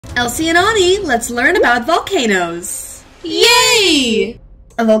Elsie and Annie, let's learn about volcanoes. Yay!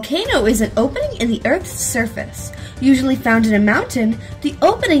 A volcano is an opening in the Earth's surface. Usually found in a mountain, the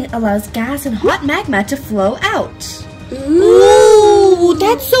opening allows gas and hot magma to flow out. Ooh,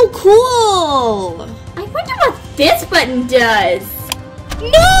 that's so cool! I wonder what this button does.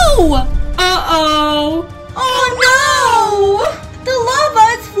 No! Uh-oh! Oh no! The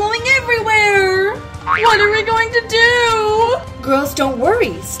lava is flowing everywhere! What are we going to do? Girls, don't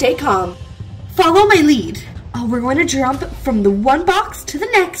worry. Stay calm. Follow my lead. We're going to jump from the one box to the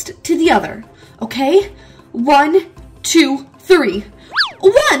next to the other. Okay? 1, 2, 3.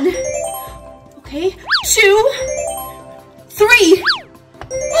 1! Okay, 2, 3.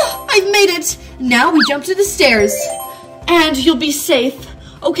 I've made it! Now we jump to the stairs. And you'll be safe.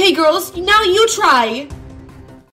 Okay, girls, now you try.